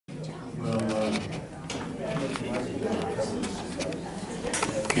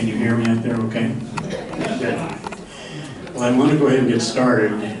Can you hear me out there okay? Good. Well, I want to go ahead and get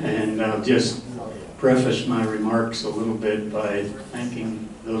started, and I'll just preface my remarks a little bit by thanking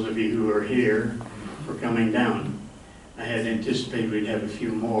those of you who are here for coming down. I had anticipated we'd have a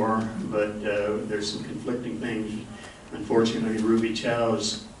few more, but there's some conflicting things. Unfortunately, Ruby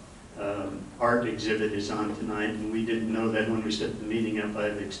Chow's art exhibit is on tonight, and we didn't know that when we set the meeting up.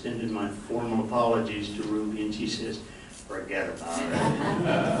 I've extended my formal apologies to Ruby, and she says, forget about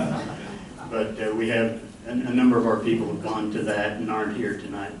it. But we have a number of our people have gone to that and aren't here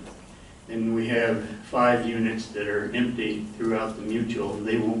tonight. And we have 5 units that are empty throughout the mutual.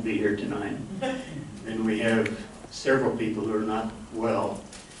 They won't be here tonight. And we have several people who are not well,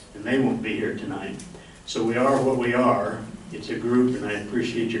 and they won't be here tonight. So we are what we are. It's a group, and I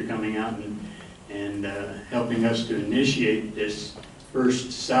appreciate your coming out and helping us to initiate this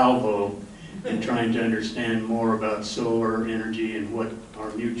first salvo and trying to understand more about solar energy and what our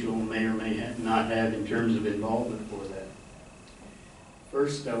mutual may or may not have in terms of involvement for that.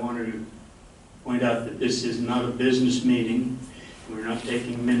 First, I want to point out that this is not a business meeting. We're not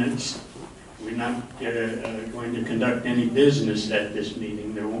taking minutes. We're not going to conduct any business at this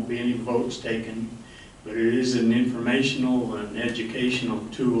meeting. There won't be any votes taken, but it is an informational and educational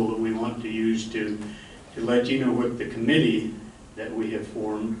tool that we want to use to let you know what the committee that we have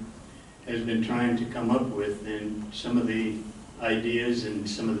formed has been trying to come up with, and some of the ideas and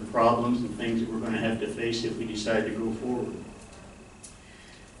some of the problems and things that we're going to have to face if we decide to go forward.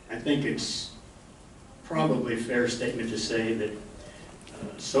 I think it's probably a fair statement to say that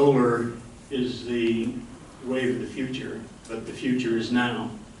solar is the wave of the future, but the future is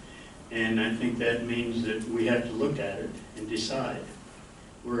now. And I think that means that we have to look at it and decide.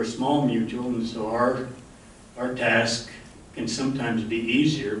 We're a small mutual, and so our task can sometimes be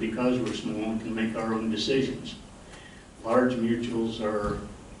easier because we're small and can make our own decisions. Large mutuals are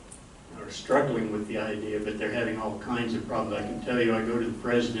struggling with the idea, but they're having all kinds of problems. I can tell you, I go to the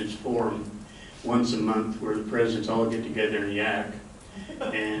President's Forum once a month where the presidents all get together and yak.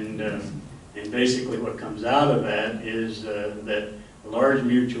 And basically what comes out of that is that large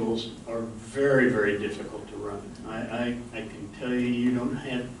mutuals are very, very difficult to run. I can tell you, you don't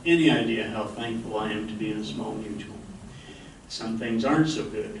have any idea how thankful I am to be in a small mutual. Some things aren't so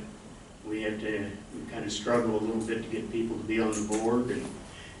good. We kind of struggle a little bit to get people to be on the board, and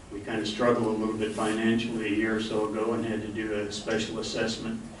we kind of struggled a little bit financially a year or so ago and had to do a special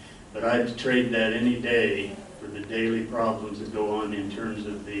assessment. But I'd trade that any day for the daily problems that go on in terms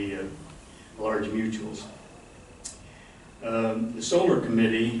of the large mutuals. The solar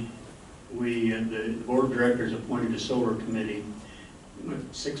committee, the board of directors appointed a solar committee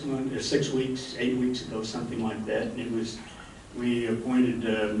 6 weeks, 8 weeks ago, something like that. And we appointed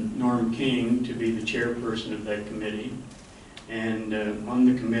Norm King to be the chairperson of that committee. And on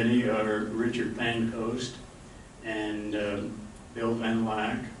the committee are Richard Pancoast and Bill Van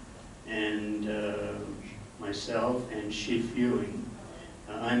Lack and myself and Chief Ewing.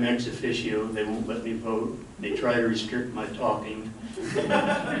 I'm ex officio. They won't let me vote. They try to restrict my talking.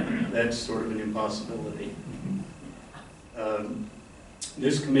 That's sort of an impossibility.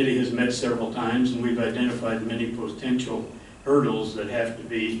 This committee has met several times, and we've identified many potential hurdles that have to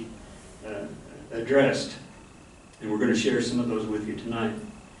be addressed. And we're going to share some of those with you tonight.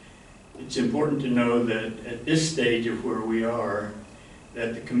 It's important to know that at this stage of where we are,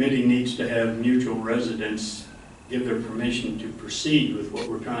 that the committee needs to have mutual residents give their permission to proceed with what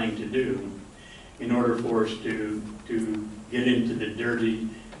we're trying to do in order for us to get into the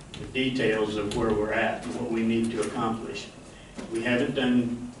details of where we're at and what we need to accomplish. We haven't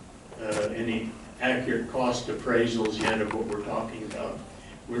done any accurate cost appraisals yet of what we're talking about.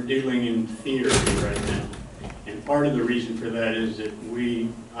 We're dealing in theory right now. And part of the reason for that is that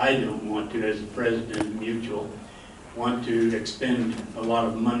I don't want to, as the president of Mutual, want to expend a lot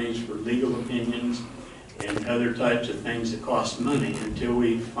of monies for legal opinions and other types of things that cost money until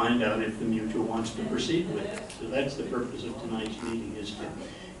we find out if the mutual wants to proceed with it. So that's the purpose of tonight's meeting, is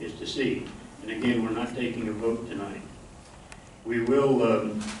to see. And again, we're not taking a vote tonight. We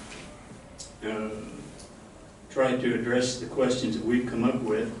will try to address the questions that we've come up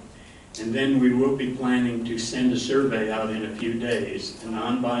with, and then we will be planning to send a survey out in a few days, a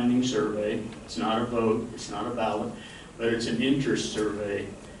non-binding survey. It's not a vote, it's not a ballot, but it's an interest survey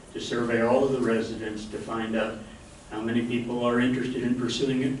to survey all of the residents to find out how many people are interested in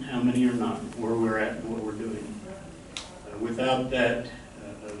pursuing it, how many are not, where we're at and what we're doing. Without that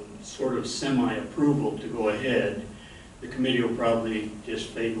sort of semi-approval to go ahead, the committee will probably just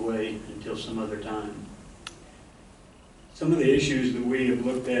fade away until some other time. Some of the issues that we have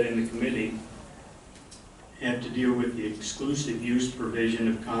looked at in the committee have to deal with the exclusive use provision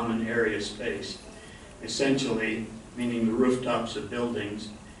of common area space, essentially meaning the rooftops of buildings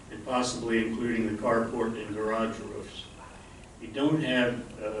and possibly including the carport and garage roofs. You don't have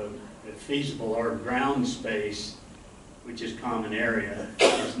a feasible or ground space, which is common area,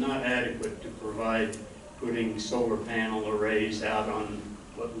 is not adequate to provide putting solar panel arrays out on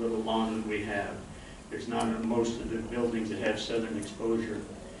what little lawn that we have. There's not, most of the buildings that have southern exposure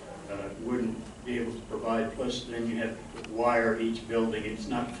wouldn't be able to provide, plus then you have to wire each building. It's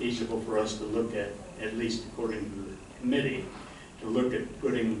not feasible for us to look at least according to the committee, to look at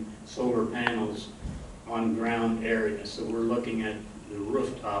putting solar panels on ground area. So we're looking at the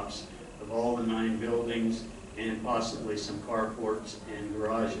rooftops of all the 9 buildings and possibly some carports and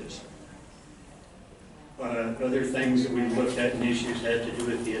garages. Other things that we've looked at and issues had to do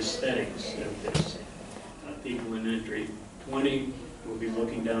with the aesthetics of this. People in entry 20 will be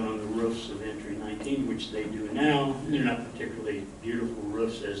looking down on the roofs of entry 19, which they do now. They're not particularly beautiful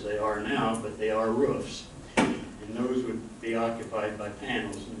roofs as they are now, but they are roofs. And those would be occupied by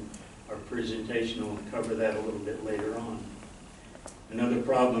panels, and our presentation will cover that a little bit later on. Another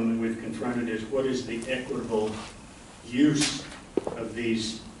problem that we've confronted is what is the equitable use of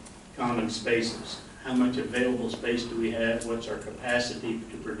these common spaces? How much available space do we have? What's our capacity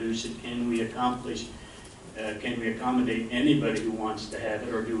to produce it? Can we accommodate anybody who wants to have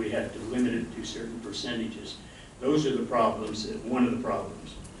it, or do we have to limit it to certain percentages? Those are the problems, one of the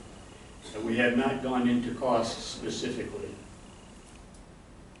problems. We have not gone into costs specifically.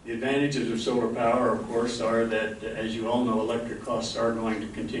 The advantages of solar power, of course, are that, as you all know, electric costs are going to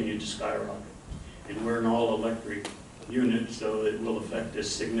continue to skyrocket. And we're an all-electric unit, so it will affect us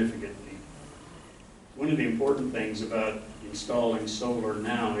significantly. One of the important things about installing solar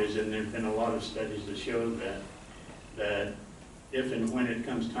now is, and there have been a lot of studies that show that if and when it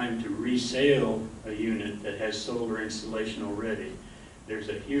comes time to resale a unit that has solar installation already, there's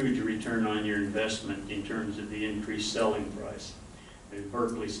a huge return on your investment in terms of the increased selling price. The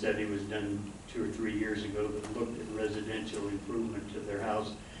Berkeley study was done 2 or 3 years ago that looked at residential improvement to their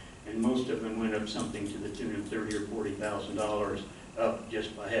house, and most of them went up something to the tune of $30,000 or $40,000 up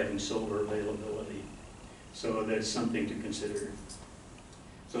just by having solar availability. So that's something to consider.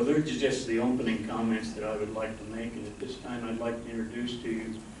 So those are just the opening comments that I would like to make, and at this time I'd like to introduce to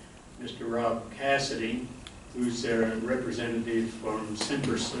you Mr. Rob Cassidy, who's a representative from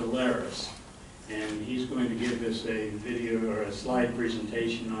Semper Solaris, and he's going to give us a video or a slide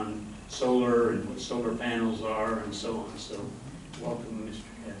presentation on solar and what solar panels are and so on. So welcome, Mr.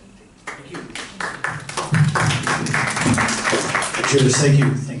 Cassidy. Thank you. Cheers, thank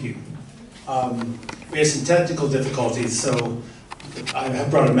you, thank you. We had some technical difficulties, so I have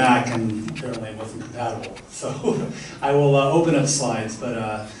brought a Mac and apparently it wasn't compatible. So I will open up slides,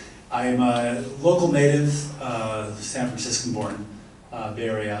 but I am a local native, San Franciscan born, Bay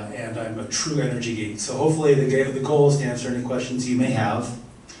Area, and I'm a true energy geek. So hopefully the goal is to answer any questions you may have.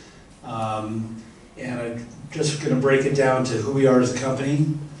 And I'm just going to break it down to who we are as a company.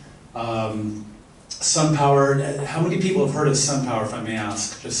 SunPower, how many people have heard of SunPower, if I may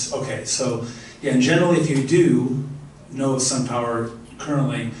ask? Just, okay, so yeah, and generally if you do know of SunPower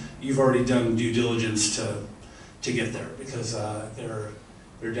currently, you've already done due diligence to get there, because they're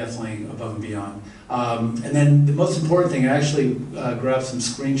definitely above and beyond. And then the most important thing, I actually grabbed some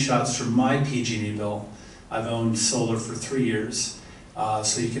screenshots from my PG&E bill. I've owned solar for 3 years.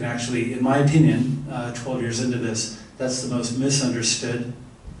 So you can actually, in my opinion, 12 years into this, that's the most misunderstood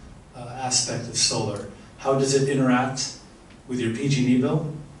aspect of solar. How does it interact with your PG&E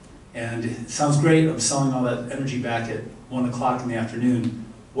bill? And it sounds great, I'm selling all that energy back at 1 o'clock in the afternoon.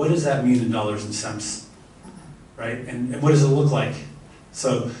 What does that mean in dollars and cents, right? And what does it look like?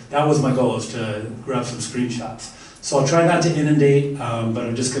 So that was my goal, is to grab some screenshots. So I'll try not to inundate, but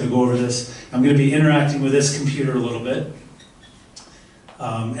I'm just going to go over this. I'm going to be interacting with this computer a little bit.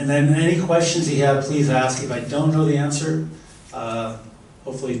 And then any questions you have, please ask. If I don't know the answer,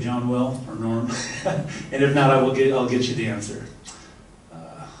 hopefully John will, or Norm. And if not, I'll get you the answer.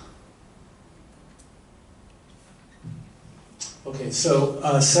 Okay,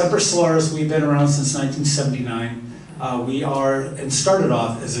 so Semper Solaris, we've been around since 1979. We are, and started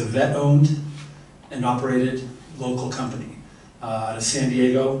off as a vet-owned and operated local company out of San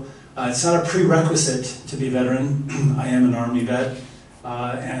Diego. It's not a prerequisite to be a veteran. I am an Army vet,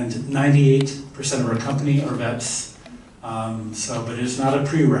 and 98% of our company are vets. But it's not a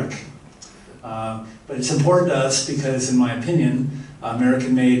prereq. But it's important to us because, in my opinion,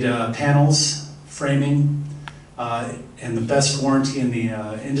 American-made panels, framing, and the best warranty in the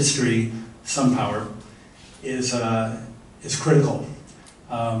industry, SunPower, is critical.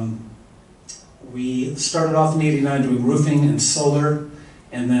 We started off in '89 doing roofing and solar,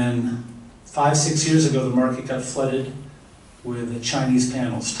 and then 5-6 years ago the market got flooded with Chinese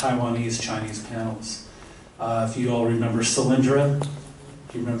panels, Taiwanese Chinese panels. If you all remember Solyndra,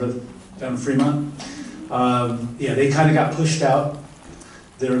 do you remember down in Fremont? Yeah, they kind of got pushed out.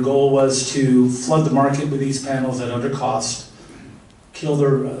 Their goal was to flood the market with these panels at under cost, kill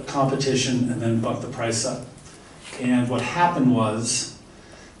their competition, and then bump the price up. And what happened was,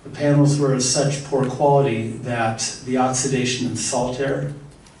 the panels were of such poor quality that the oxidation and salt air,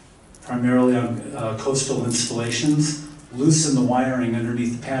 primarily on coastal installations, loosened the wiring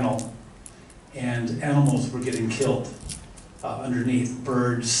underneath the panel, and animals were getting killed underneath,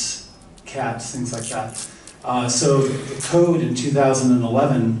 birds, cats, things like that. So the code in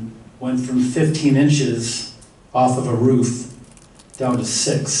 2011 went from 15 inches off of a roof down to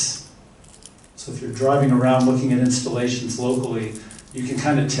 6. So if you're driving around looking at installations locally, you can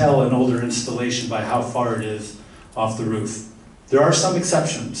kind of tell an older installation by how far it is off the roof. There are some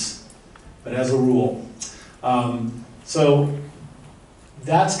exceptions, but as a rule. So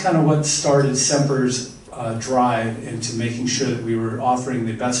that's kind of what started Semper's drive into making sure that we were offering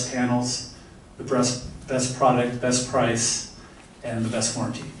the best panels, the best product, best price, and the best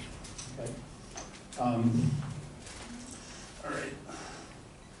warranty. Okay. All right.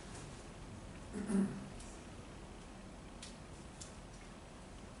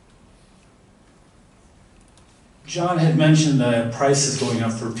 John had mentioned the prices going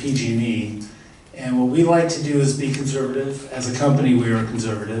up for PG&E, and what we like to do is be conservative. As a company, we are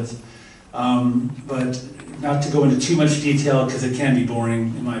conservative, but not to go into too much detail because it can be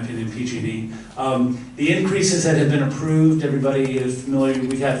boring, in my opinion, PG&E. The increases that have been approved, everybody is familiar.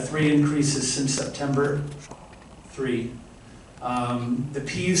 We've had 3 increases since September, 3. The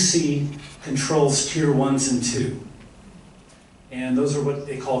PUC controls tier 1s and 2, and those are what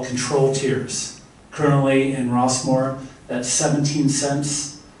they call control tiers. Currently in Rossmoor, that's 17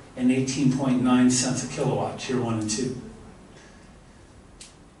 cents and 18.9 cents a kilowatt, tier 1 and 2.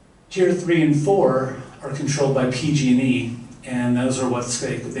 Tier 3 and 4 are controlled by PG&E, and those are what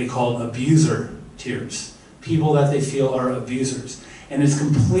they call abuser tiers, people that they feel are abusers. And it's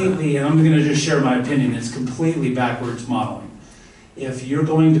completely, and I'm going to just share my opinion, it's completely backwards modeling. If you're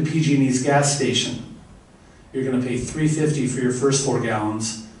going to PG&E's gas station, you're going to pay $3.50 for your first 4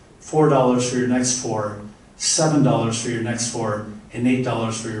 gallons, $4 for your next 4, $7 for your next 4, and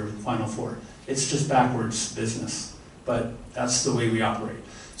 $8 for your final 4. It's just backwards business, but that's the way we operate.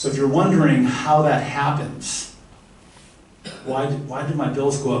 So if you're wondering how that happens, why do my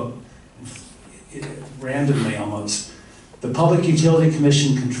bills go up randomly almost? The Public Utility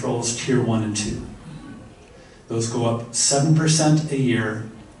Commission controls tier 1 and 2. Those go up 7% a year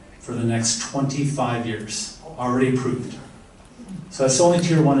for the next 25 years, already approved. So that's only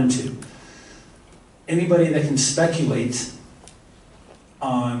tier 1 and 2. Anybody that can speculate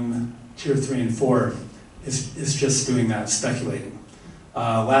on tier 3 and 4 is just doing that, speculating.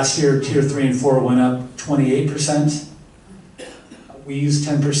 Last year, tier 3 and 4 went up 28%. We use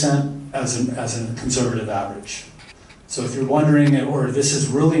 10% as a conservative average. So if you're wondering, or this is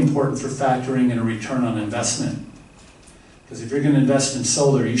really important for factoring in a return on investment, because if you're going to invest in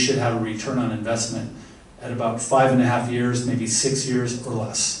solar, you should have a return on investment at about 5.5 years, maybe 6 years or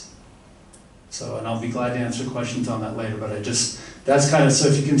less. So, and I'll be glad to answer questions on that later, but that's kind of, so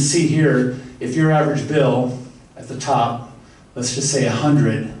if you can see here, if your average bill at the top, let's just say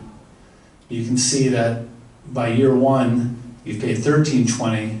 100, you can see that by year 1, you've paid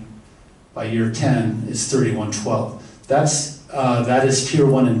 $13.20, by year 10, it's $31.12. That is tier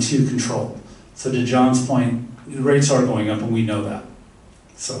 1 and 2 control. So to John's point, the rates are going up and we know that.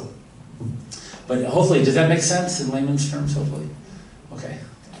 So. But hopefully, does that make sense in layman's terms, hopefully? Okay.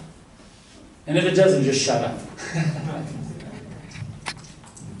 And if it doesn't, just shut up. All right.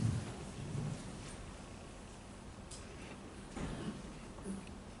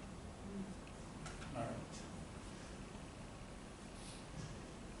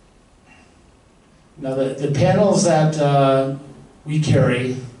 Now, the panels that we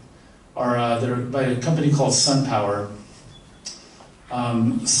carry are they're by a company called SunPower.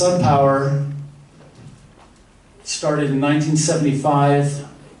 SunPower started in 1975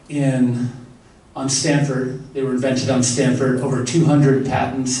 on Stanford. They were invented on Stanford. Over 200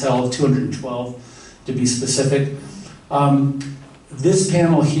 patents held, 212 to be specific. This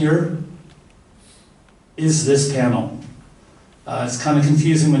panel here is this panel. It's kind of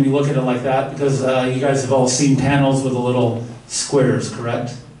confusing when you look at it like that because you guys have all seen panels with the little squares,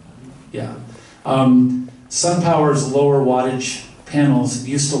 correct? Yeah. SunPower's lower wattage panels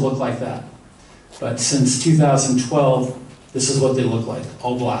used to look like that. But since 2012, this is what they look like,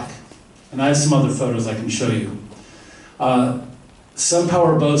 all black. And I have some other photos I can show you.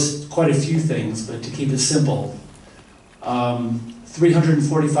 SunPower boasts quite a few things, but to keep it simple,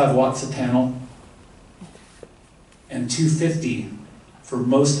 345 watts a panel and 250 for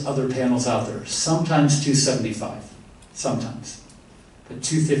most other panels out there. Sometimes 275, sometimes, but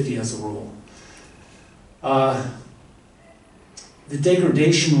 250 as a rule. The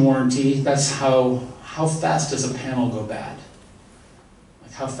degradation warranty, that's how fast does a panel go bad?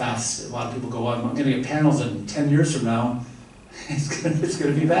 Like how fast, a lot of people go, well, I'm gonna get panels in 10 years from now, it's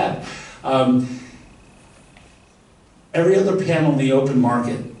gonna be bad. Every other panel in the open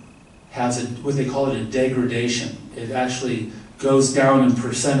market has what they call it a degradation. It actually goes down in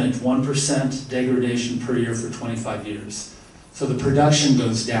percentage, 1% degradation per year for 25 years. So the production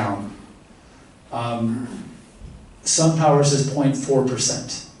goes down. SunPower's is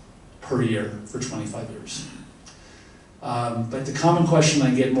 0.4% per year for 25 years. But the common question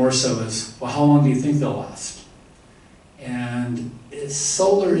I get more so is, well, how long do you think they'll last? And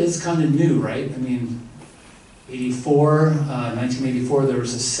solar is kind of new, right? I mean, 1984, there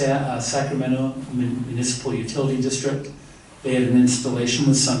was a Sacramento Municipal Utility District. They had an installation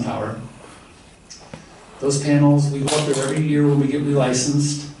with SunPower. Those panels, we go up there every year when we get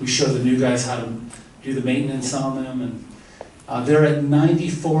relicensed. We show the new guys how to do the maintenance on them. And they're at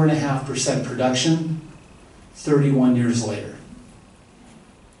 94.5% production, 31 years later.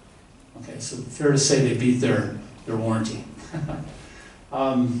 Okay, so fair to say they beat their warranty.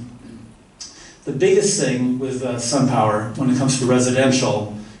 The biggest thing with SunPower when it comes to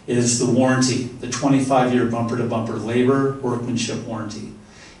residential is the warranty, the 25-year bumper-to-bumper labor workmanship warranty.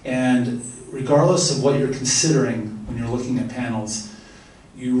 And regardless of what you're considering when you're looking at panels,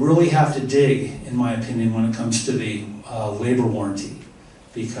 you really have to dig, in my opinion, when it comes to the labor warranty,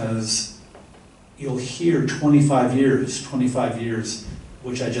 because you'll hear 25 years,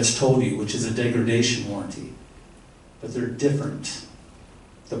 which I just told you, which is a degradation warranty, but they're different.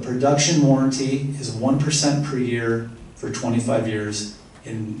 The production warranty is 1% per year for 25 years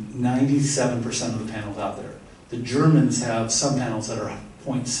in 97% of the panels out there. The Germans have some panels that are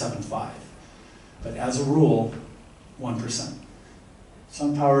 0.75, but as a rule, 1%.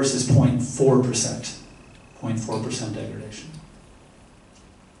 SunPower's is 0.4% degradation.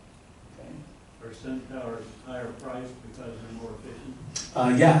 Okay. Are SunPower's higher priced because they're more efficient?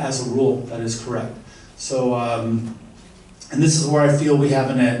 Yeah, as a rule, that is correct. So, and this is where I feel we have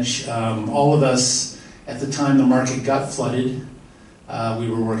an edge. All of us, at the time the market got flooded, we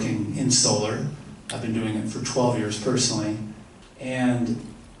were working in solar. I've been doing it for 12 years personally. And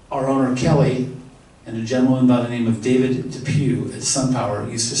our owner, Kelly, and a gentleman by the name of David Depew at SunPower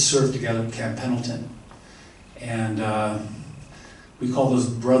used to serve together at Camp Pendleton. And we call those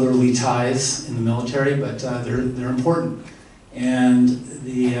brotherly ties in the military, but they're important. And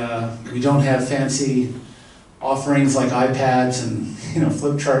we don't have fancy offerings like iPads and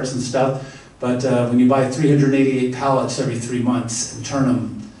flip charts and stuff, but when you buy 388 pallets every 3 months and turn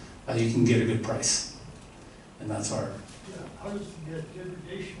them, you can get a good price. And that's our... Yeah, how does the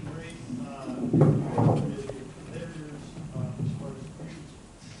degradation rate compare with competitors as far as efficiency?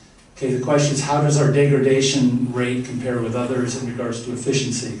 Okay, the question is, how does our degradation rate compare with others in regards to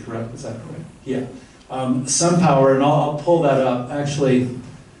efficiency, correct? Is that correct? Yeah. SunPower, and I'll pull that up. Actually,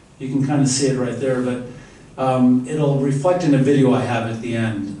 you can kind of see it right there, but it'll reflect in a video I have at the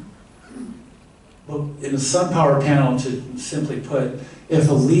end. Well, in a SunPower panel, to simply put, if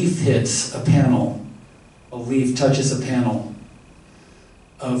a leaf hits a panel, a leaf touches a panel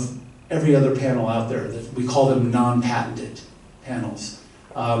of every other panel out there, that we call them non-patented panels,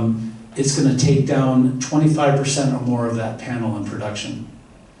 it's going to take down 25% or more of that panel in production.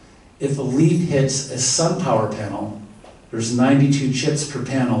 If a leaf hits a SunPower panel, there's 92 chips per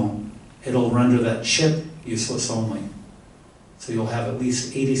panel, it'll render that chip useless only. So you'll have at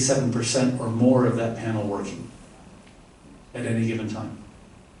least 87% or more of that panel working at any given time.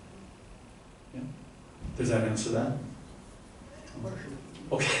 Yeah. Does that answer that?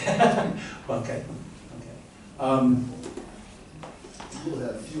 Okay. Okay. You'll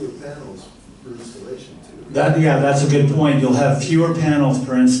have fewer panels per installation too. That's a good point. You'll have fewer panels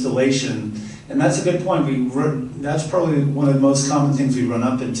per installation. And that's a good point. That's probably one of the most common things we run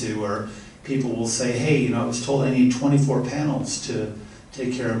up into, where people will say, hey, I was told I need 24 panels to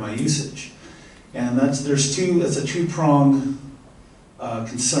take care of my usage. And that's a two-pronged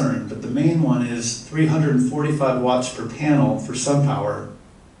concern. But the main one is 345 watts per panel for SunPower,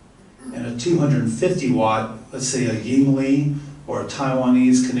 and a 250 watt, let's say a Yingli or a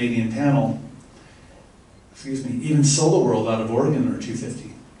Taiwanese Canadian panel, even Solar World out of Oregon are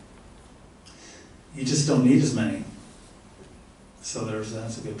 250. You just don't need as many. So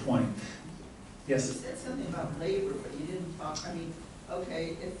that's a good point. You Yes? said something about labor, but you didn't talk, I mean,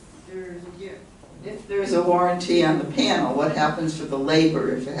 okay, if there's a warranty on the panel, what happens to the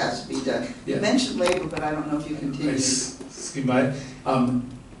labor if it has to be done? You Yeah. mentioned labor, but I don't know if you continued. Excuse me.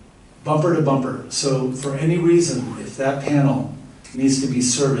 Bumper to bumper. So for any reason, if that panel needs to be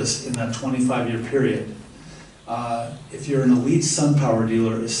serviced in that 25-year period, if you're an elite SunPower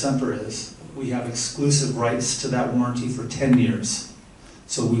dealer, as Semper is, we have exclusive rights to that warranty for 10 years.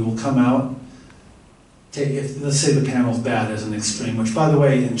 So we will come out, let's say the panel's bad as an extreme, which by the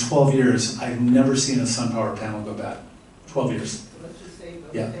way, in 12 years, I've never seen a SunPower panel go bad. 12 years. So let's just say it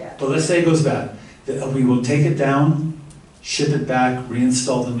goes Yeah, bad. but let's say it goes bad. We will take it down, ship it back,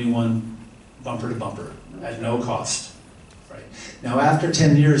 reinstall the new one, bumper to bumper, at no cost. Right. Now, after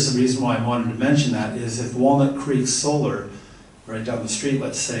 10 years, the reason why I wanted to mention that is if Walnut Creek Solar, right down the street,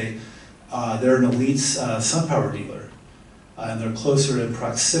 let's say, they're an elite SunPower dealer, and they're closer in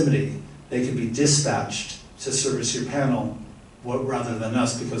proximity, they can be dispatched to service your panel rather than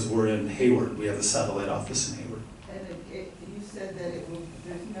us, because we're in Hayward. We have a satellite office in Hayward. And you said that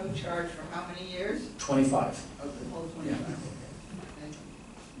there's no charge for how many years? 25. Oh, the whole Yeah. 25.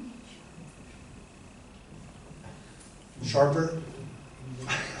 Sharper?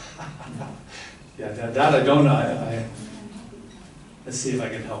 Yeah, that I don't know. Let's see if I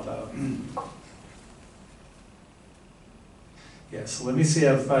can help out. Yeah, so let me see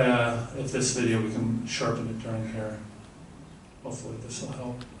if this video, we can sharpen it during here. Hopefully this will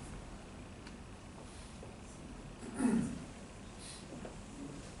help.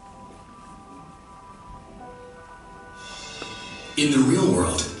 In the real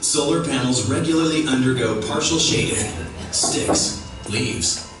world, solar panels regularly undergo partial shading, sticks,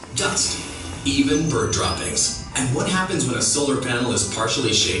 leaves, dust, even bird droppings. And what happens when a solar panel is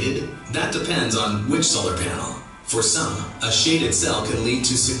partially shaded? That depends on which solar panel. For some, a shaded cell can lead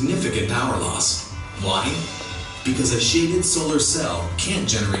to significant power loss. Why? Because a shaded solar cell can't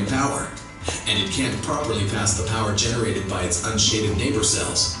generate power, and it can't properly pass the power generated by its unshaded neighbor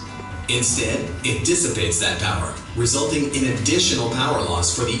cells. Instead, it dissipates that power, resulting in additional power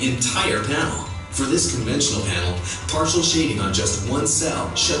loss for the entire panel. For this conventional panel, partial shading on just one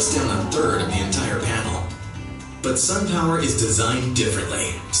cell shuts down a third of the entire panel. But SunPower is designed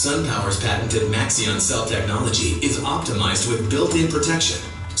differently. SunPower's patented Maxion cell technology is optimized with built-in protection,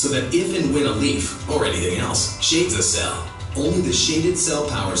 so that if and when a leaf, or anything else, shades a cell, only the shaded cell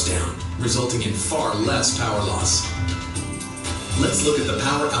powers down, resulting in far less power loss. Let's look at the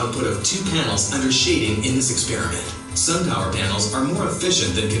power output of two panels under shading in this experiment. SunPower panels are more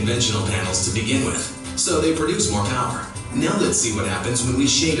efficient than conventional panels to begin with, so they produce more power. Now let's see what happens when we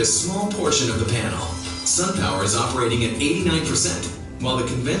shade a small portion of the panel. SunPower is operating at 89%, while the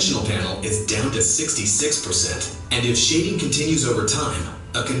conventional panel is down to 66%. And if shading continues over time,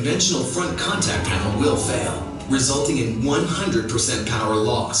 a conventional front contact panel will fail, resulting in 100% power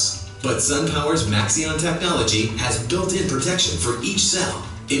loss. But SunPower's Maxion technology has built-in protection for each cell,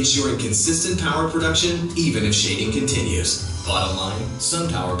 ensuring consistent power production even if shading continues. Bottom line,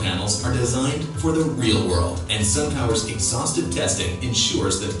 SunPower panels are designed for the real world, and SunPower's exhaustive testing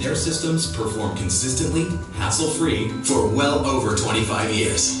ensures that their systems perform consistently, hassle-free, for well over 25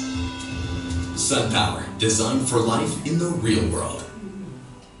 years. SunPower, designed for life in the real world.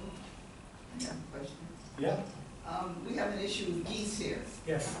 I have a question. Yeah. We have an issue with geese here.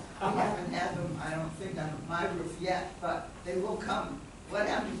 Yes. We haven't had them, I don't think, on my roof yet, but they will come. What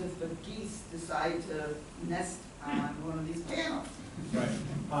happens if the geese decide to nest on one of these panels? Right.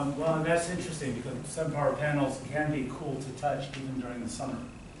 Well, that's interesting because SunPower panels can be cool to touch even during the summer.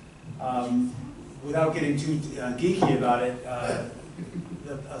 Without getting too geeky about it, a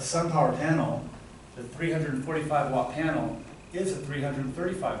SunPower panel, The 345 watt panel is a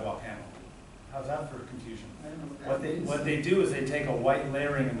 335 watt panel. How's that for confusion? I don't know what that means. What they do is they take a white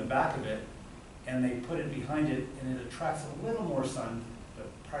layering in the back of it and they put it behind it, and it attracts a little more sun, but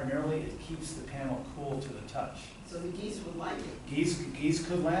primarily it keeps the panel cool to the touch. So the geese would like it. Geese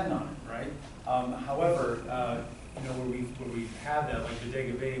could land on it, right? However, you know, where we had that, like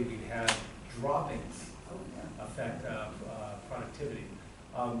Bodega Bay, we had droppings Oh, yeah. affect productivity.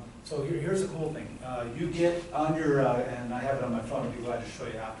 So here's the cool thing. you get on your, and I have it on my phone, I'd be glad to show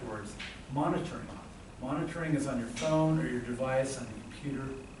you afterwards. Monitoring. Monitoring is on your phone or your device, on the computer.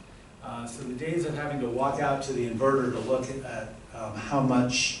 So the days of having to walk out to the inverter to look at how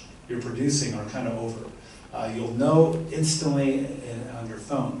much you're producing are kind of over. You'll know instantly on your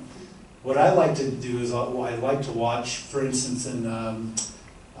phone. What I like to do is I like to watch, for instance, in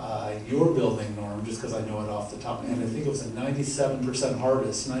your building, Norm, just because I know it off the top of my head, I think it was a 97%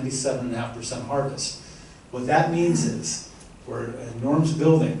 harvest, 97.5% harvest. What that means is, we're in Norm's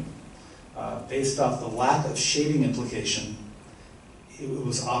building, based off the lack of shading implication, it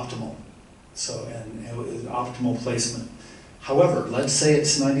was optimal. So, and it was optimal placement. However, let's say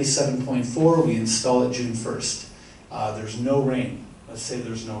it's 97.4, we install it June 1st. There's no rain. Let's say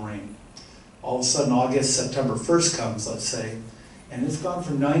there's no rain. All of a sudden, August, September 1st comes, let's say, and it's gone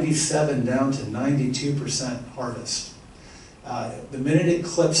from 97 down to 92% harvest. The minute it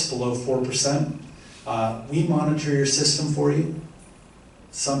clips below 4%, we monitor your system for you.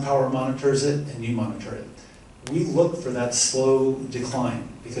 SunPower monitors it, and you monitor it. We look for that slow decline,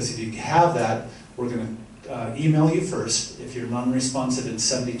 because if you have that, we're going to email you first. If you're non-responsive in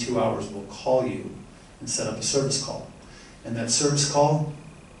 72 hours, we'll call you and set up a service call. And that service call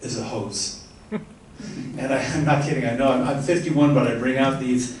is a hose. And I'm not kidding, I know I'm 51, but I bring out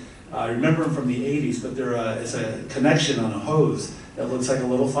these, I remember them from the 80s, but it's a connection on a hose that looks like a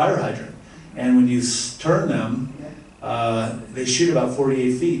little fire hydrant. And when you turn them, they shoot about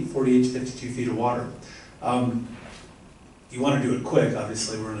 48 feet, 48 to 52 feet of water. You want to do it quick,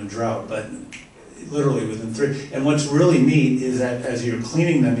 obviously we're in a drought, but literally within 3. And what's really neat is that as you're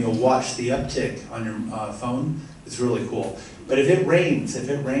cleaning them, you'll watch the uptick on your phone. It's really cool. But if it rains,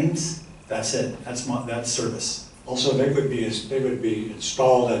 that's it. That's service. Also, they would be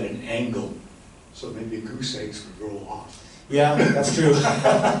installed at an angle, so maybe goose eggs would roll off. Yeah, that's true.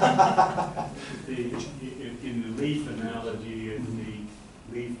 In the leaf analogy, if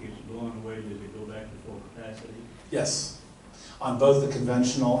the leaf gets blown away, does it go back to full capacity? Yes, on both the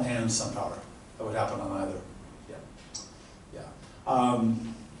conventional and SunPower. That would happen on either. Yeah.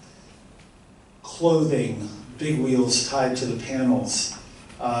 Clothing, big wheels tied to the panels,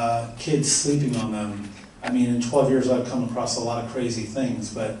 kids sleeping on them. I mean, in 12 years I've come across a lot of crazy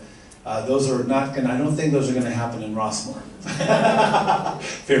things, but those are not going to, I don't think those are going to happen in Rossmoor.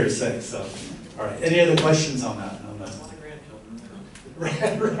 Fair to say, so. All right, any other questions on that?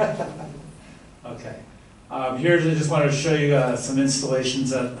 Right. Okay. Here's, I just wanted to show you some installations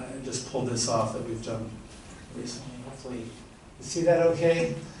that I just pulled this off that we've done recently. Hopefully, you see that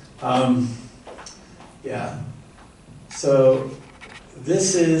okay? Yeah. So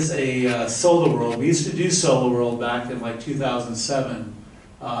this is a Solar World. We used to do Solar World back in like 2007,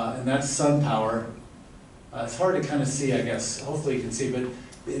 and that's SunPower. It's hard to kind of see, I guess. Hopefully you can see, but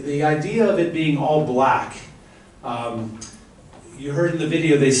the idea of it being all black, you heard in the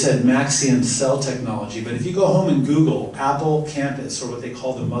video they said Maxion cell technology, but if you go home and Google Apple Campus, or what they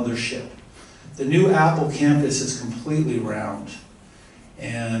call the mothership, the new Apple Campus is completely round.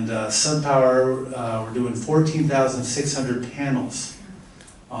 And SunPower, we're doing 14,600 panels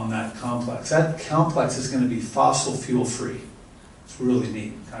on that complex. That complex is going to be fossil fuel free. It's really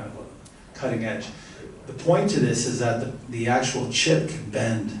neat, kind of a cutting edge. The point to this is that the actual chip can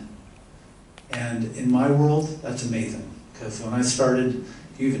bend. And in my world, that's amazing. Because when I started,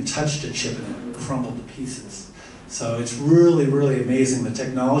 you even touched a chip and it crumbled to pieces. So it's really, really amazing, the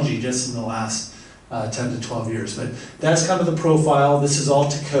technology just in the last 10 to 12 years. But that's kind of the profile. This is all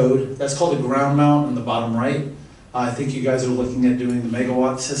to code. That's called a ground mount in the bottom right. I think you guys are looking at doing the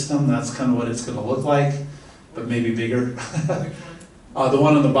megawatt system. That's kind of what it's going to look like, but maybe bigger. The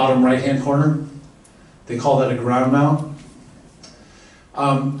one on the bottom right-hand corner, they call that a ground mount.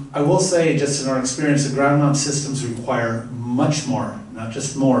 I will say, just in our experience, the ground mount systems require much more, not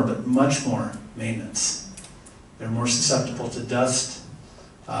just more, but much more maintenance. They're more susceptible to dust,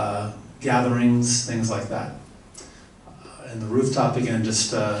 gatherings, things like that. And the rooftop, again,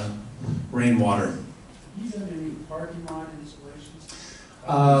 just rainwater. Have you done any parking lot installations?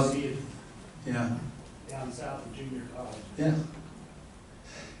 See it Yeah. down south of junior college. Yeah.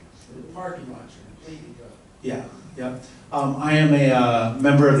 The parking lots are completely gone. Yeah, yeah. I am a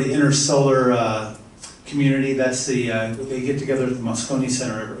member of the Inner Solar community. That's the, they get together at the Moscone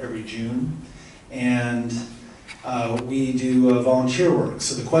Center every June. And we do volunteer work.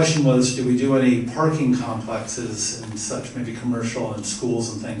 So the question was, do we do any parking complexes and such, maybe commercial and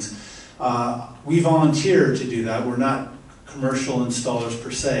schools and things? We volunteer to do that. We're not commercial installers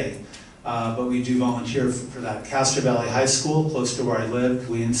per se, but we do volunteer for that. Castro Valley High School, close to where I live,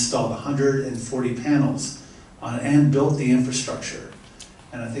 we installed 140 panels on and built the infrastructure.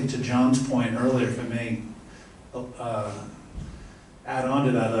 And I think to John's point earlier, if I may add on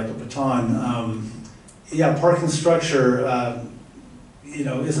to that like a baton, yeah, parking structure, you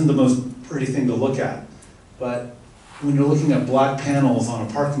know, isn't the most pretty thing to look at. But when you're looking at black panels on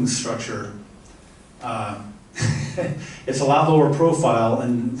a parking structure, it's a lot lower profile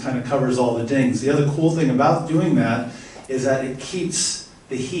and kind of covers all the dings. The other cool thing about doing that is that it keeps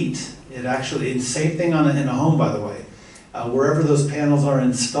the heat. It actually, it's the same thing in a home, by the way. Wherever those panels are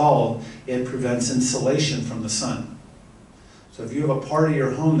installed, it prevents insolation from the sun. So So if you have a part of your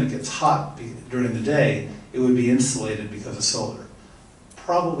home that gets hot during the day, it would be insulated because of solar.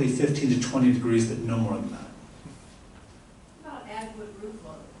 Probably 15 to 20 degrees, but no more than that. About adequate roof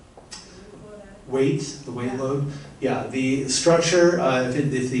load? Is the roof load adequate? Weight, the weight load. Yeah, the structure,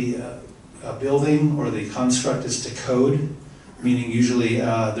 if the building or the construct is to code, meaning usually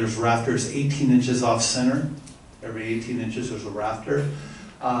there's rafters 18 inches off center. Every 18 inches there's a rafter.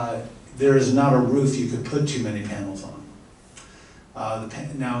 There is not a roof you could put too many panels on.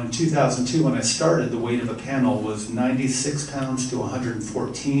 Now in 2002 when I started, the weight of a panel was 96 pounds to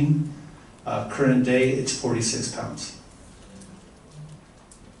 114. Current day, it's 46 pounds.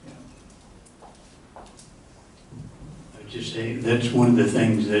 I would just say that's one of the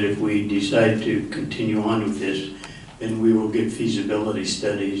things that if we decide to continue on with this, then we will get feasibility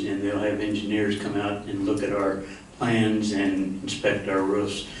studies and they'll have engineers come out and look at our plans and inspect our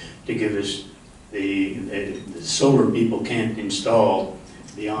roofs to give us the solar people can't install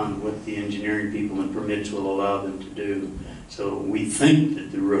beyond what the engineering people and permits will allow them to do. So we think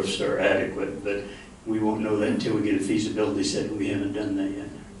that the roofs are adequate, but we won't know that until we get a feasibility study. We haven't done that yet.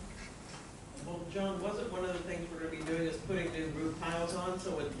 Well, John, wasn't one of the things we're going to be doing is putting new roof tiles on,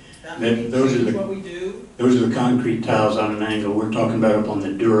 so would that Those are change the- what we do? Those are the concrete tiles on an angle. We're talking about up on the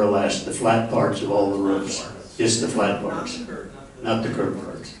Duralast, the flat parts of all the roofs. Just the flat parts, not the curved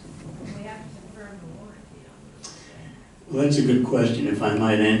parts. We have to confirm the warranty on this. Well, that's a good question, if I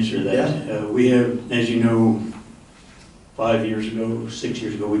might answer that. We have, as you know, 5 years ago, 6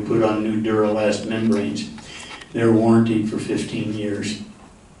 years ago, we put on new Duralast membranes. They're warranted for 15 years.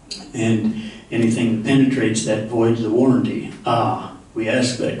 And anything that penetrates that voids the warranty. We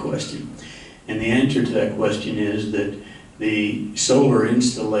ask that question. And the answer to that question is that the solar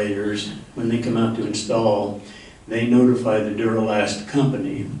installators, when they come out to install, they notify the Duralast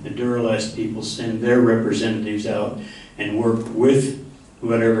company. The Duralast people send their representatives out and work with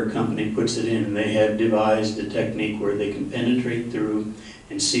whatever company puts it in. They have devised a technique where they can penetrate through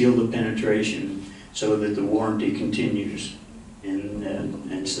and seal the penetration so that the warranty continues.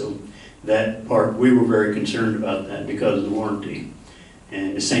 And so that part, we were very concerned about that because of the warranty.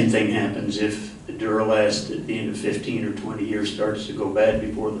 And the same thing happens if the Duralast at the end of 15 or 20 years starts to go bad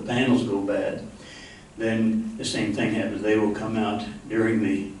before the panels go bad. Then the same thing happens. They will come out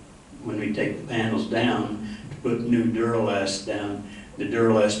when we take the panels down to put new Duralast down. The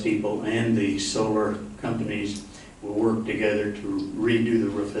Duralast people and the solar companies will work together to redo the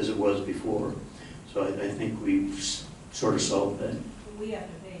roof as it was before. So I think we've sort of solved that. We have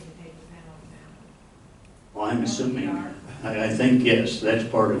to pay to take the panels down. Well, I'm assuming, I think yes, that's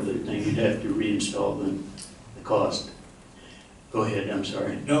part of the thing. You'd have to reinstall the cost. Go ahead, I'm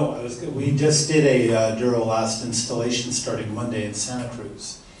sorry. No, we just did a Duralast installation starting Monday in Santa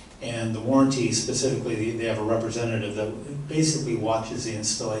Cruz. And the warranty specifically, they have a representative that basically watches the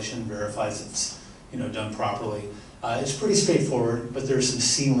installation, verifies it's done properly. It's pretty straightforward, but there's some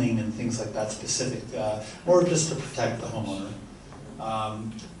sealing and things like that specific, or just to protect the homeowner.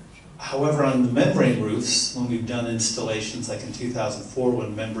 However, on the membrane roofs, when we've done installations, like in 2004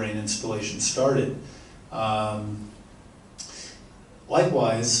 when membrane installation started,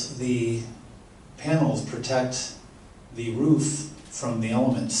 likewise, the panels protect the roof from the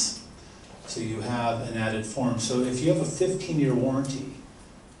elements. So you have an added form. So if you have a 15-year warranty,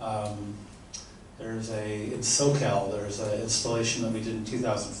 in SoCal, there's an installation that we did in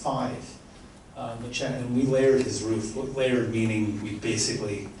 2005, and we layered his roof. Layered meaning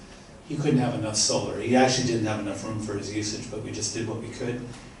he couldn't have enough solar. He actually didn't have enough room for his usage, but we just did what we could.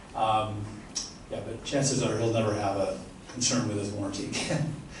 But chances are he'll never have a concern with his warranty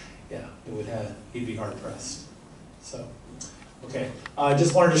again. He'd be hard pressed. So, okay. I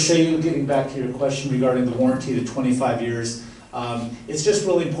just wanted to show you, getting back to your question regarding the warranty, the 25 years. It's just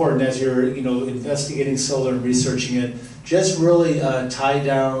really important as you're investigating solar and researching it, just really tie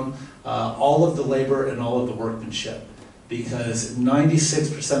down all of the labor and all of the workmanship, because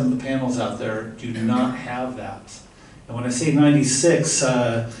 96% of the panels out there do not have that. And when I say 96,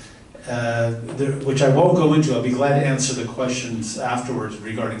 which I won't go into, I'll be glad to answer the questions afterwards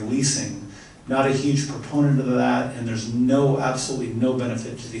regarding leasing. Not a huge proponent of that, and there's absolutely no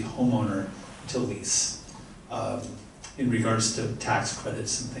benefit to the homeowner to lease in regards to tax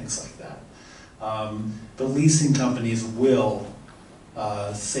credits and things like that. The leasing companies will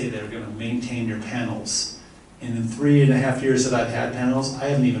say they're going to maintain your panels. And in 3.5 years that I've had panels, I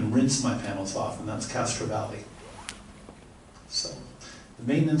haven't even rinsed my panels off, and that's Castro Valley. So the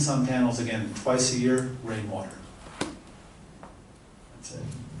maintenance on panels, again, twice a year, rainwater. That's it.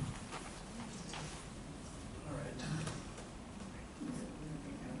 All right.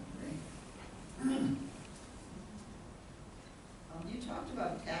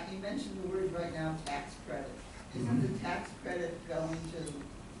 mentioned the word right now, tax credit. Isn't the tax credit going to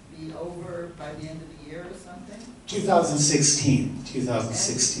be over by the end of the year or something? 2016.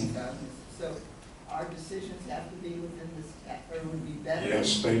 So our decisions have to be within this tax, or would be better?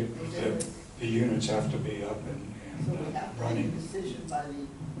 Yes, within this- the units have to be up and So we have to make a running. decision by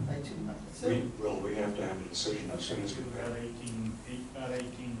 2 months. We have to have a decision as soon as we About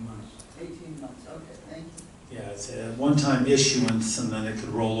 18 months. 18 months, okay, thank you. Yeah, it's a one-time issuance and then it could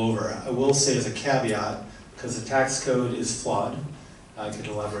roll over. I will say as a caveat, because the tax code is flawed, I could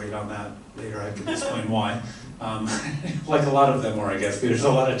elaborate on that later, I can explain why. Like a lot of them are, I guess, but there's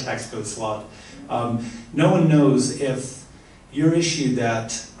a lot of tax codes flawed. No one knows if you're issued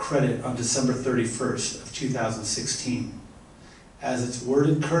that credit on December 31st of 2016. As it's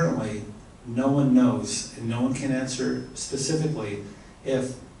worded currently, no one knows, and no one can answer specifically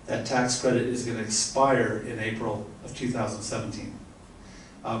if that tax credit is going to expire in April of 2017.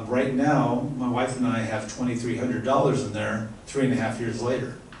 Right now, my wife and I have $2,300 in there 3.5 years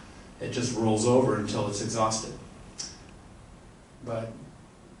later. It just rolls over until it's exhausted. But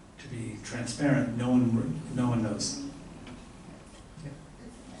to be transparent, no one knows.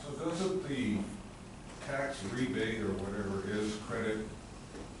 So doesn't the tax rebate or whatever it is credit,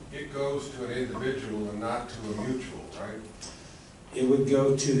 it goes to an individual and not to a mutual, right? It would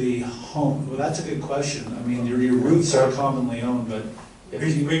go to the home. Well, that's a good question. I mean, your roofs are commonly owned, but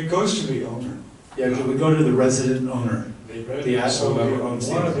if you, It goes to the owner. yeah, it would go to the resident owner. So whoever owns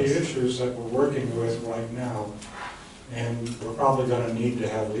one of the house. issues that we're working with right now, and we're probably going to need to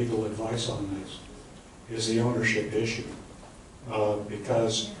have legal advice on this, is the ownership issue.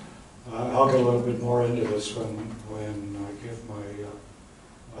 Because I'll get a little bit more into this when I give my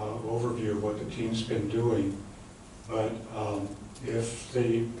overview of what the team's been doing. But if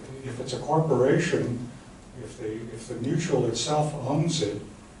it's a corporation, if the mutual itself owns it,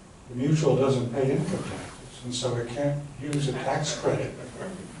 the mutual doesn't pay income taxes, and so it can't use a tax credit.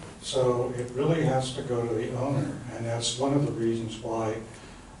 So it really has to go to the owner, and that's one of the reasons why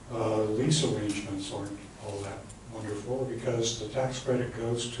lease arrangements aren't all that wonderful, because the tax credit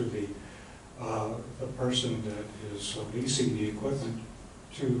goes to the person that is leasing the equipment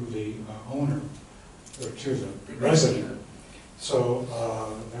to the owner, or to the resident. So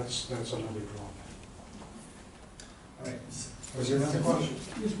that's another drawback. All right. Was there another question?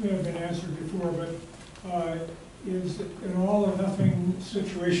 This may have been answered before, but is it an all or nothing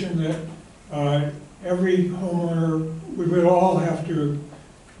situation that every homeowner, we would all have to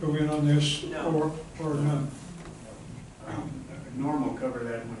go in on this, No. or not? Norm will cover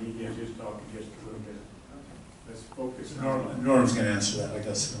that when he gives his talk in just a little bit. Let's focus on. Norm's going to answer that, I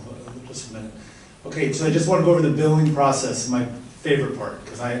guess, in just a minute. Okay, so I just want to go over the billing process, my favorite part,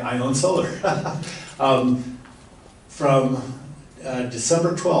 because I own solar. From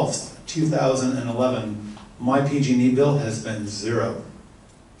December 12th, 2011, my PG&E bill has been 0.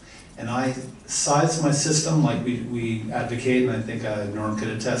 And I sized my system like we advocate, and I think Norm could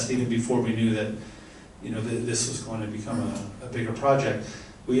attest, even before we knew that this was going to become a bigger project.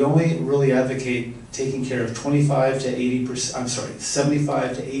 We only really advocate taking care of 75 to 80%, I'm sorry,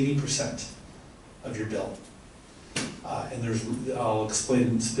 75 to 80% of your bill. And I'll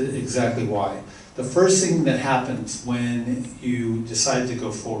explain exactly why. The first thing that happens when you decide to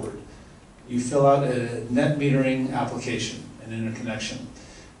go forward, you fill out a net metering application, an interconnection.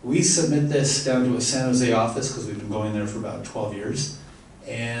 We submit this down to a San Jose office because we've been going there for about 12 years,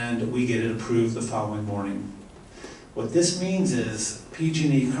 and we get it approved the following morning. What this means is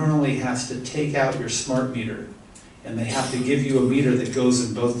PG&E currently has to take out your smart meter, and they have to give you a meter that goes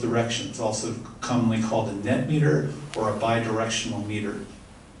in both directions, also commonly called a net meter or a bidirectional meter.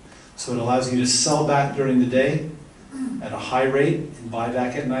 So it allows you to sell back during the day at a high rate and buy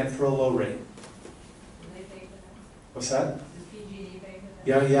back at night for a low rate. Do they pay for that? What's that? Does PG&E pay for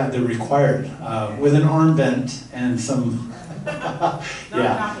that? Yeah, they're required, with an arm bent and some, Not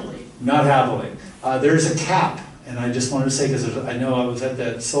happily. not happily. There's a cap, and I just wanted to say, because I know I was at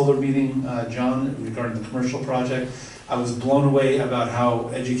that solar meeting, John, regarding the commercial project. I was blown away about how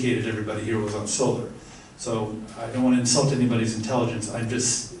educated everybody here was on solar. So I don't want to insult anybody's intelligence. I'm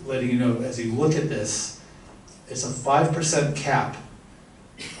just letting you know, as you look at this, it's a 5% cap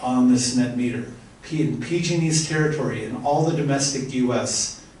on this net meter. In PG&E's territory, in all the domestic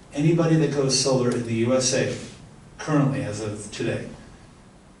US, anybody that goes solar in the USA, currently as of today,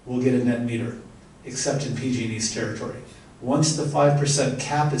 will get a net meter, except in PG&E's territory. Once the 5%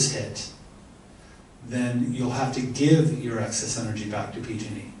 cap is hit, then you'll have to give your excess energy back to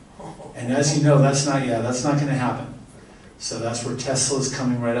PG&E. And as you know, that's not going to happen. So that's where Tesla's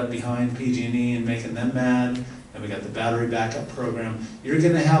coming right up behind PG&E and making them mad, and we got the battery backup program. You're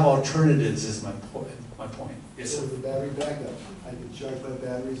gonna have alternatives is my point. Yes, So sir. the battery backup, I can charge my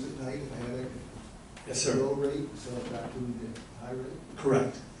batteries at night if I had Yes, a sir. low rate, so back to the high rate.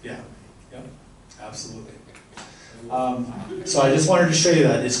 Correct, yeah, yep, absolutely. So I just wanted to show you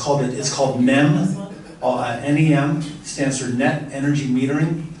that. It's called NEM. NEM stands for Net Energy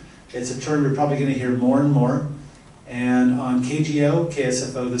Metering. It's a term you're probably going to hear more and more. And on KGO,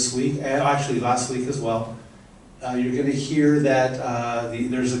 KSFO this week, and actually last week as well, you're going to hear that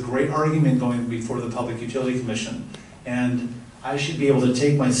there's a great argument going before the Public Utility Commission. And I should be able to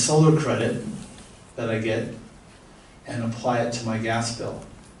take my solar credit that I get and apply it to my gas bill.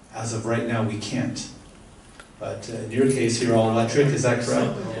 As of right now, we can't. But in your case, you're all electric, is that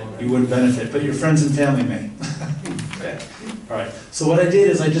correct? You wouldn't benefit, but your friends and family may. Okay. All right, so what I did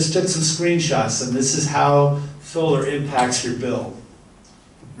is I just took some screenshots, and this is how solar impacts your bill.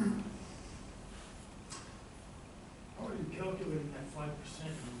 How are you calculating that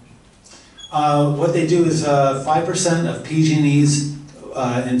 5%? What they do is 5% of PG&E's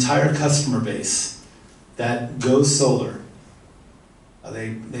entire customer base that goes solar.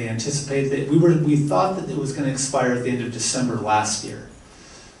 They anticipate that we thought that it was going to expire at the end of December last year.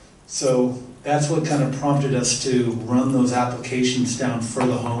 So that's what kind of prompted us to run those applications down for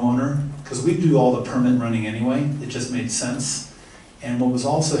the homeowner, because we do all the permit running anyway. It just made sense. And what was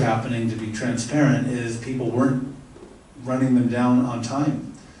also happening, to be transparent, is people weren't running them down on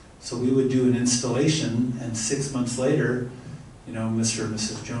time. So we would do an installation, and 6 months later, you know, Mr. and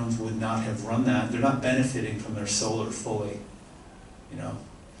Mrs. Jones would not have run that. They're not benefiting from their solar fully. You know,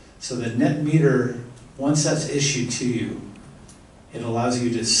 so the net meter, once that's issued to you, it allows you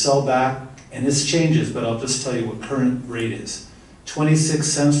to sell back, and this changes, but I'll just tell you what current rate is. 26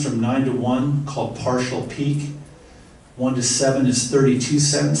 cents from 9 to 1, called partial peak. 1 to 7 is 32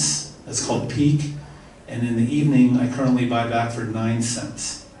 cents, that's called peak. And in the evening, I currently buy back for 9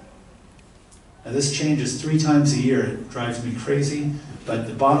 cents. Now this changes 3 times a year. It drives me crazy, but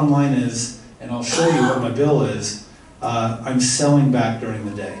the bottom line is, and I'll show you what my bill is, I'm selling back during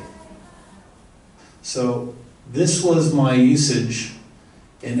the day. So this was my usage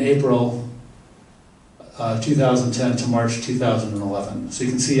in April 2010 to March 2011. So you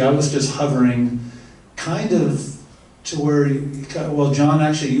can see I was just hovering kind of to where, well, John,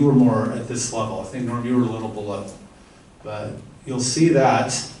 actually you were more at this level. I think, Norm, you were a little below. But you'll see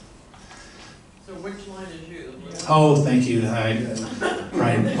that. So which line is you? Oh, thank you. Right.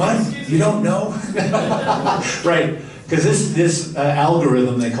 What? You don't know? Right. Because this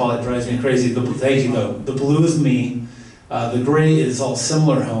algorithm, they call it, drives me crazy. Thank you, though. The blue is me. The gray is all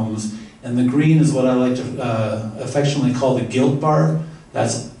similar homes. And the green is what I like to affectionately call the guilt bar.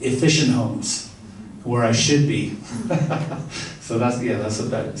 That's efficient homes, where I should be. So that's what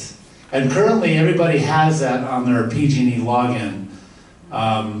that is. And currently, everybody has that on their PG&E login.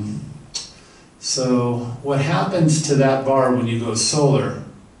 So what happens to that bar when you go solar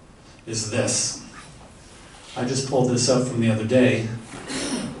is this. I just pulled this up from the other day.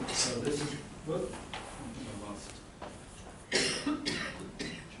 So this is, whoop,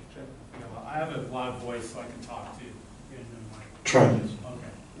 I have a loud voice so I can talk to you. try it.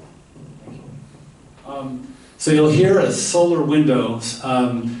 Okay. So you'll hear a solar window.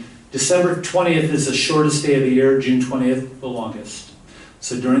 December 20th is the shortest day of the year, June 20th the longest.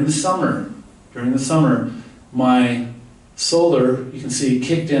 So during the summer, my solar, you can see,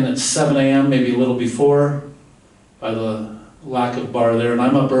 kicked in at 7 a.m., maybe a little before, by the lack of bar there, and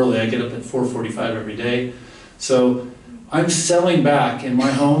I'm up early. I get up at 4:45 every day. So I'm selling back in my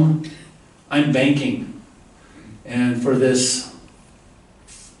home. I'm banking. And for this,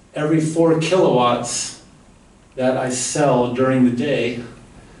 every 4 kilowatts that I sell during the day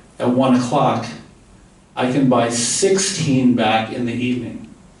at 1 o'clock, I can buy 16 back in the evening.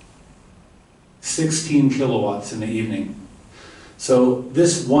 16 kilowatts in the evening. So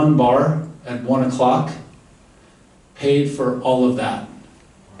this 1 bar at 1 o'clock paid for all of that.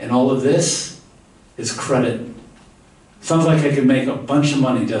 And all of this is credit. Sounds like I could make a bunch of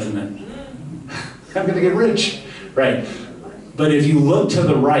money, doesn't it? I'm gonna get rich, right? But if you look to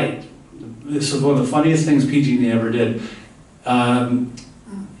the right, this is one of the funniest things PG&E ever did. How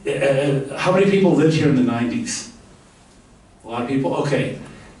many people lived here in the 90s? A lot of people? Okay.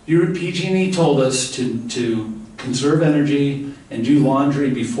 Your PG&E told us to conserve energy and do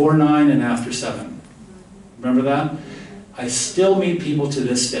laundry before 9 and after 7. Remember that? I still meet people to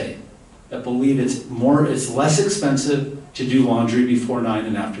this day that believe it's less expensive to do laundry before 9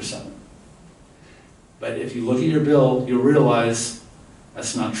 and after 7. But if you look at your bill, you'll realize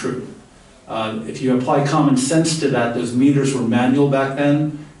that's not true. If you apply common sense to that, those meters were manual back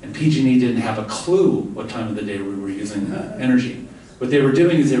then, And PG&E didn't have a clue what time of the day we were using energy. What they were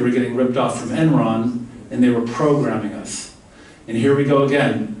doing is they were getting ripped off from Enron, and they were programming us. And here we go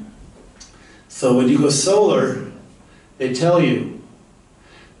again. So when you go solar, they tell you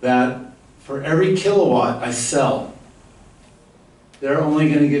that for every kilowatt I sell, they're only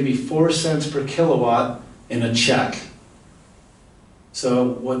going to give me 4 cents per kilowatt in a check.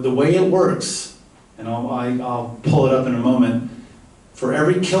 So the way it works, and I'll pull it up in a moment, for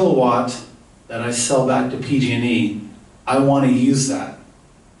every kilowatt that I sell back to PG&E, I want to use that.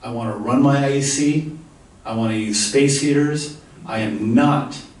 I want to run my AC, I want to use space heaters. I am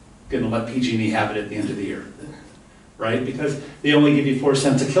not going to let PG&E have it at the end of the year, right? Because they only give you 4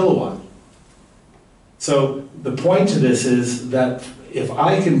 cents a kilowatt. So the point to this is that if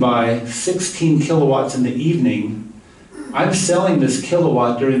I can buy 16 kilowatts in the evening, I'm selling this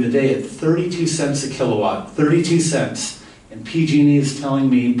kilowatt during the day at 32 cents a kilowatt, 32 cents. And PG&E is telling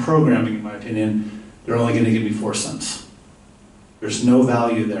me, programming in my opinion, they're only going to give me 4 cents. There's no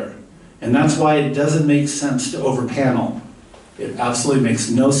value there. And that's why it doesn't make sense to overpanel. It absolutely makes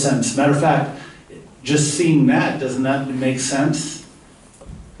no sense. Matter of fact, just seeing that, doesn't that make sense?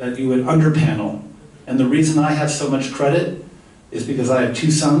 That you would underpanel. And the reason I have so much credit is because I have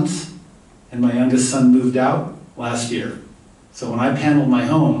 2 sons, and my youngest son moved out last year. So when I paneled my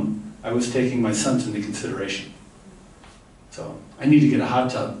home, I was taking my sons into consideration. So I need to get a hot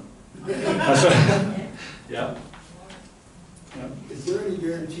tub. That's what, yeah. Is there any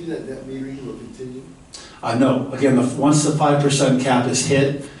guarantee that that metering will continue? No. Again, once the 5% cap is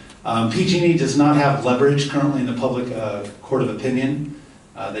hit, PG&E does not have leverage currently in the public court of opinion.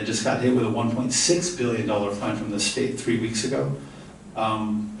 They just got hit with a $1.6 billion fine from the state 3 weeks ago.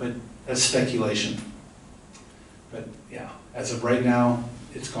 But that's speculation. But yeah, as of right now,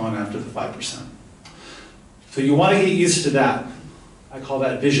 it's gone after the 5%. So you want to get used to that. I call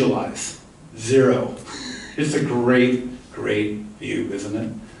that visualize. 0. It's a great view, isn't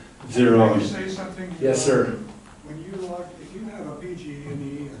it? 0. Can I say something? Yes, sir. When you look, if you have a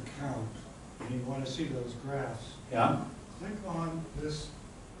PG&E account and you want to see those graphs, Yeah. click on this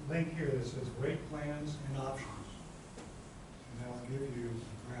link here that says rate plans and options. And that'll give you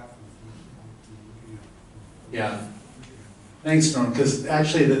a graph of what you're looking at. Yeah. Thanks, Norm, because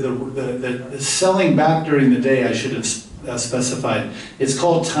actually the selling back during the day, I should have specified, it's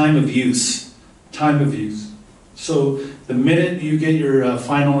called time of use. Time of use. So the minute you get your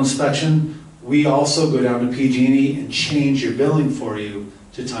final inspection, we also go down to PG&E and change your billing for you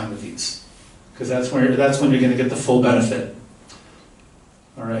to time of use. Because that's when you're going to get the full benefit.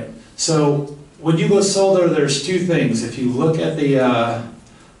 All right. So when you go solar, there's 2 things. If you look at the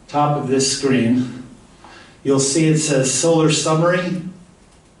top of this screen, you'll see it says Solar Summary,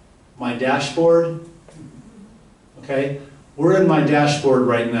 my dashboard. Okay, we're in my dashboard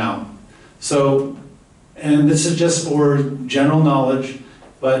right now. So, and this is just for general knowledge,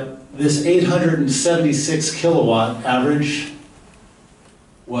 but this 876 kilowatt average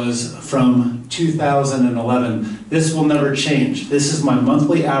was from 2011. This will never change. This is my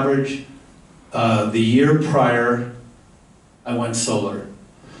monthly average the year prior I went solar.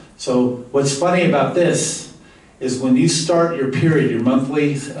 So what's funny about this is when you start your period, your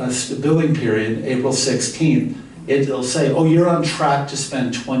monthly billing period, April 16th, it'll say, oh, you're on track to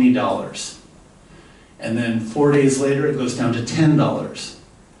spend $20. And then 4 days later, it goes down to $10.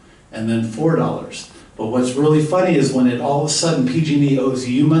 And then $4. But what's really funny is when it all of a sudden PG&E owes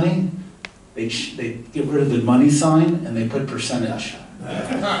you money, they get rid of the money sign and they put percentage.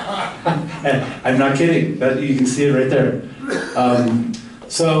 I'm not kidding. You can see it right there.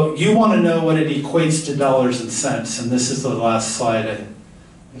 So you want to know what it equates to dollars and cents, and this is the last slide. I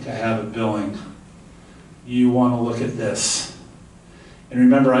think I have it billing. You want to look at this. And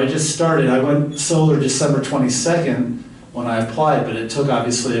remember, I just started. I went solar December 22nd when I applied, but it took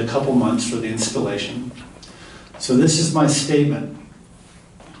obviously a couple months for the installation. So this is my statement.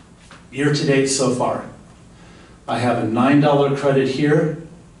 Year to date so far. I have a $9 credit here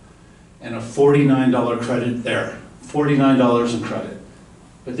and a $49 credit there. $49 in credit.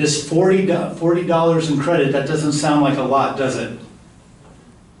 But this $40 in credit, that doesn't sound like a lot, does it?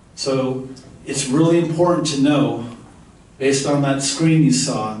 So it's really important to know, based on that screen you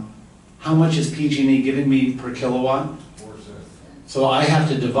saw, how much is PG&E giving me per kilowatt? 4 cents. So I have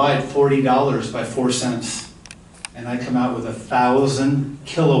to divide $40 by 4 cents, and I come out with 1,000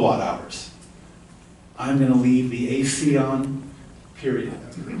 kilowatt hours. I'm going to leave the AC on, period.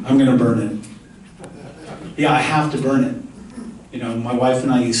 I'm going to burn it. Yeah, I have to burn it. You know, my wife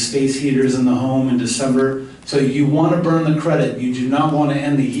and I use space heaters in the home in December. So you want to burn the credit. You do not want to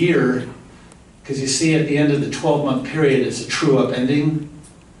end the year, because you see at the end of the 12-month period, it's a true-up ending.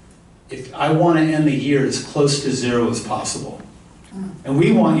 if I want to end the year as close to 0 as possible. And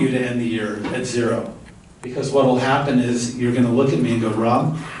we want you to end the year at 0. Because what will happen is you're going to look at me and go,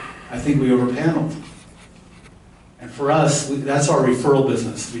 Rob, I think we overpaneled. And for us, that's our referral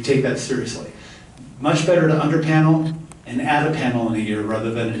business. We take that seriously. Much better to underpanel and add a panel in a year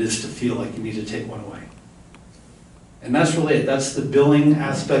rather than it is to feel like you need to take one away. And that's really it. That's the billing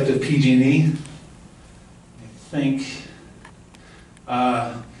aspect of PG&E. I think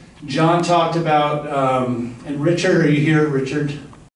John talked about, and Richard, are you here, Richard?